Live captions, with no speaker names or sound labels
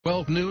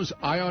12 News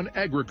Eye on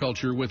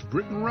Agriculture with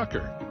Britton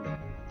Rucker.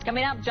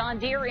 Coming up, John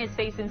Deere is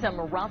facing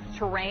some rough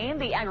terrain.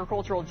 The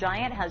agricultural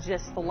giant has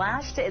just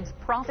flashed its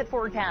profit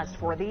forecast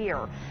for the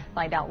year.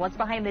 Find out what's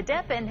behind the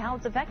dip and how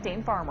it's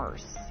affecting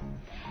farmers.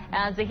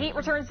 As the heat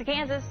returns to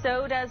Kansas,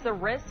 so does the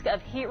risk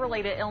of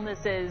heat-related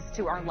illnesses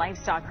to our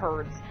livestock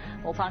herds.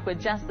 We'll talk with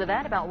Jess the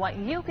vet about what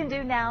you can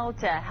do now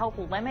to help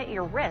limit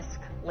your risk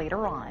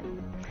later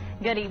on.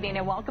 Good evening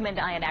and welcome into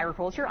Eye on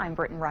Agriculture. I'm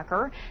Britton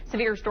Rucker.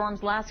 Severe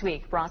storms last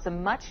week brought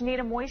some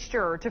much-needed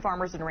moisture to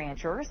farmers and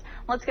ranchers.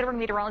 Let's get over to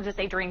meteorologist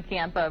Adrian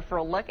Campa for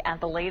a look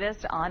at the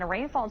latest on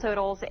rainfall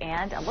totals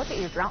and a look at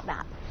your drought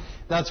map.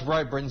 That's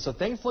right, Britton. So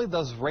thankfully,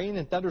 those rain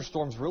and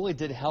thunderstorms really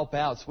did help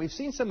out. So we've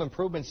seen some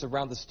improvements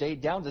around the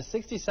state, down to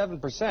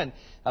 67%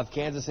 of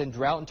Kansas in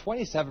drought and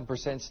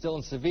 27% still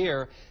in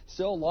severe.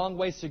 Still a long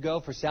ways to go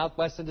for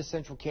southwest into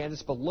central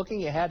Kansas, but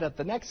looking ahead at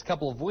the next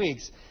couple of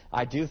weeks,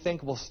 I do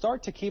think we'll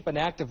start to keep an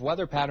active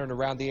weather pattern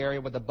around the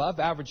area with above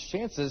average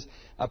chances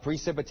of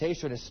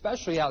precipitation,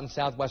 especially out in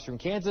southwestern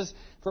Kansas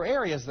for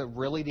areas that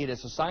really need it.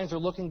 So signs are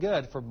looking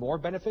good for more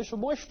beneficial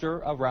moisture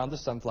around the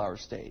Sunflower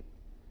State.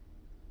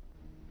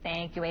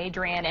 Thank you,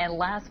 Adrian. And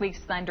last week's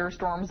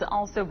thunderstorms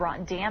also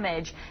brought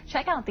damage.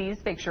 Check out these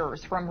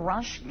pictures from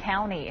Rush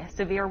County.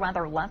 Severe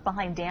weather left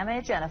behind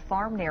damage at a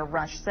farm near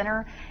Rush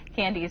Center.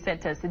 Candy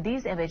sent us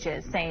these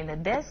images saying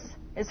that this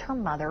is her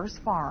mother's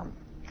farm.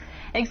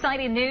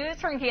 Exciting news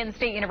from Kansas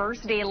State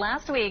University.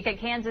 Last week,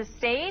 Kansas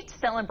State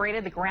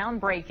celebrated the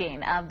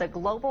groundbreaking of the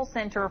Global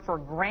Center for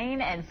Grain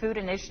and Food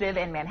Initiative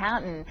in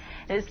Manhattan.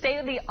 The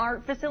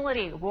state-of-the-art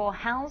facility will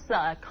house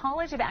the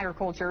College of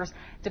Agriculture's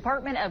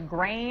Department of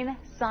Grain,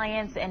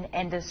 Science, and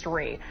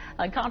Industry.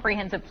 A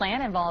comprehensive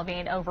plan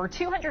involving over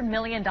 $200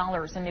 million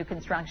in new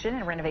construction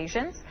and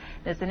renovations.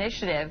 This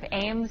initiative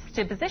aims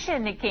to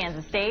position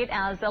Kansas State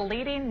as a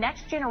leading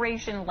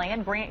next-generation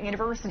land-grant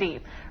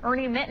university.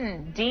 Ernie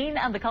Minton, Dean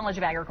of the College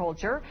of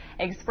Agriculture,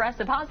 expressed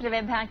the positive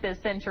impact this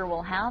center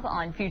will have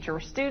on future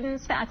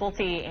students,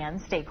 faculty, and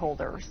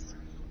stakeholders.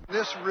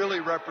 This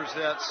really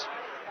represents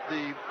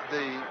the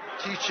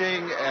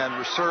teaching and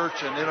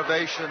research and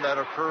innovation that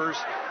occurs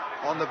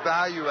on the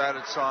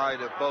value-added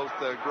side of both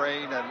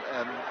grain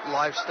and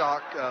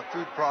livestock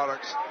food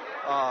products.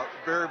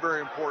 Very,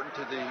 very important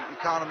to the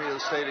economy of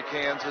the state of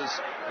Kansas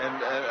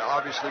and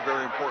obviously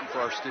very important for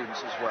our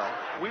students as well.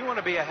 We want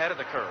to be ahead of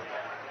the curve.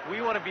 We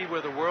want to be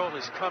where the world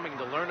is coming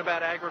to learn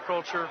about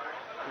agriculture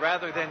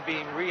rather than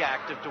being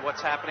reactive to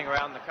what's happening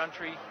around the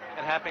country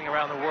and happening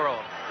around the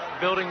world.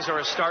 Buildings are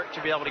a start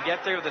to be able to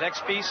get there. The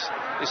next piece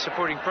is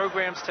supporting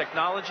programs,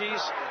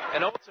 technologies,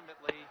 and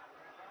ultimately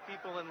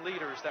people and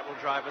leaders that will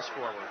drive us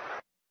forward.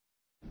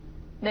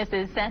 This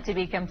is set to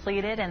be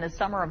completed in the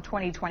summer of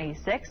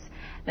 2026.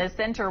 The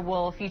center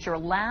will feature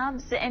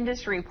labs,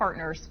 industry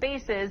partner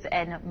spaces,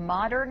 and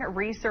modern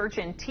research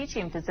and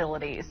teaching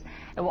facilities.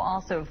 It will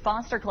also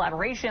foster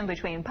collaboration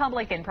between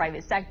public and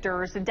private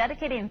sectors,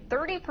 dedicating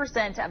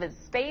 30% of its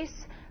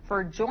space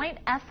for joint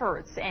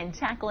efforts in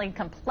tackling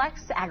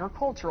complex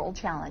agricultural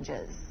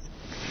challenges.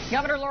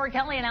 Governor Laura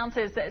Kelly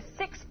announces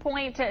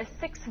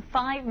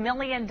 $6.65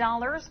 million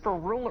for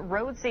rural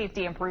road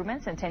safety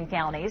improvements in 10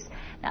 counties.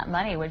 That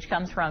money, which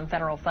comes from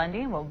federal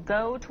funding, will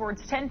go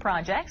towards 10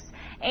 projects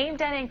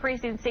aimed at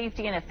increasing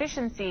safety and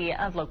efficiency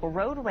of local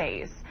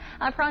roadways.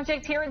 A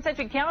project here in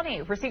Sedgwick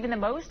County receiving the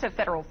most of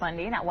federal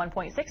funding at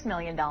 $1.6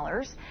 million.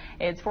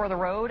 It's for the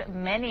road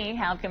many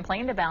have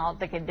complained about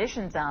the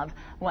conditions of,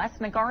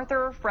 West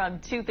MacArthur from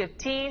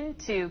 215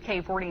 to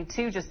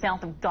K42 just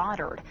south of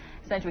Goddard.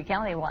 Sedgwick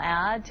County will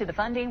add to the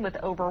funding with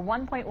over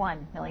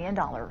 $1.1 million.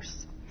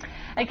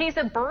 A case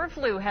of bird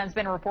flu has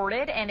been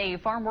reported in a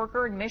farm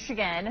worker in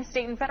Michigan.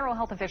 State and federal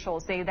health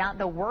officials say that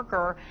the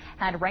worker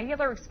had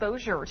regular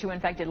exposure to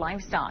infected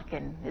livestock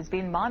and is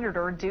being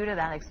monitored due to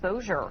that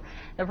exposure.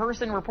 The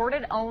person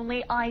reported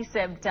only eye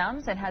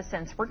symptoms and has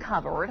since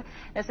recovered.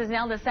 This is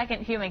now the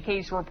second human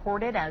case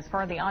reported as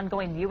part of the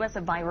ongoing U.S.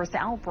 virus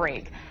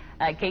outbreak.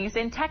 A case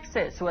in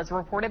Texas was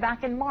reported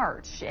back in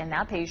March, and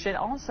that patient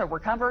also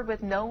recovered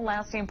with no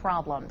lasting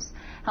problems.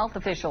 Health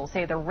officials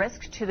say the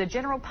risk to the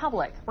general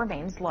public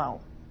remains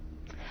low.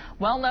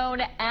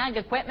 Well-known ag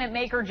equipment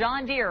maker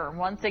John Deere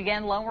once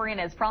again lowering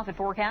its profit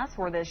forecast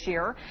for this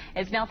year.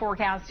 It's now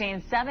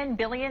forecasting $7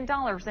 billion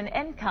in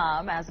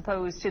income as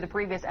opposed to the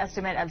previous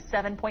estimate of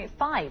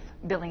 $7.5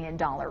 billion.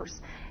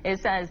 It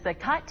says the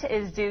cut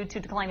is due to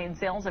declining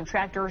sales of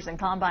tractors and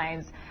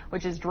combines,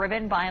 which is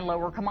driven by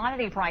lower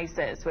commodity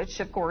prices,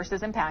 which of course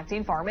is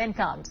impacting farm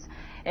incomes.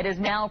 It is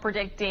now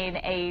predicting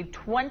a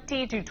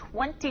 20 to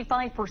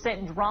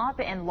 25% drop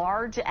in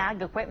large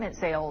ag equipment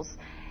sales.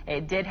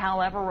 It did,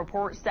 however,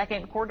 report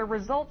second quarter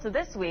results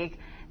this week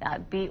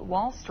that beat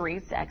Wall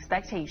Street's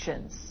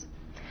expectations.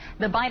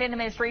 The Biden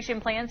administration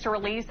plans to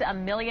release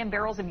 1 million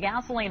barrels of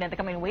gasoline in the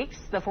coming weeks.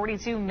 The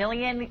 42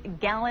 million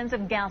gallons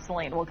of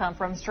gasoline will come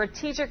from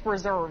strategic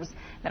reserves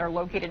that are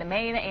located in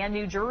Maine and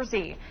New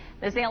Jersey.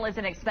 The sale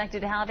isn't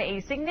expected to have a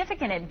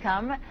significant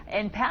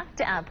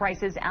impact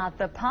prices at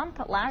the pump.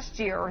 Last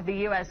year, the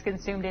U.S.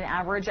 consumed an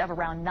average of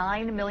around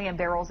 9 million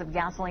barrels of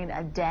gasoline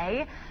a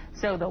day.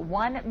 So the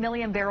 1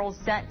 million barrels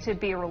set to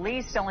be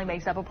released only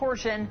makes up a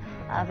portion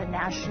of the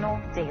national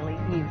daily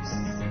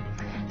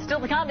use. Still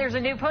to come, there's a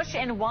new push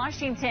in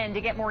Washington to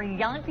get more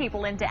young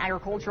people into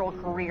agricultural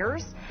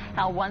careers.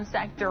 How one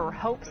sector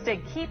hopes to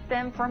keep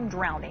them from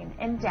drowning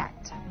in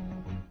debt.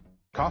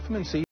 Kaufman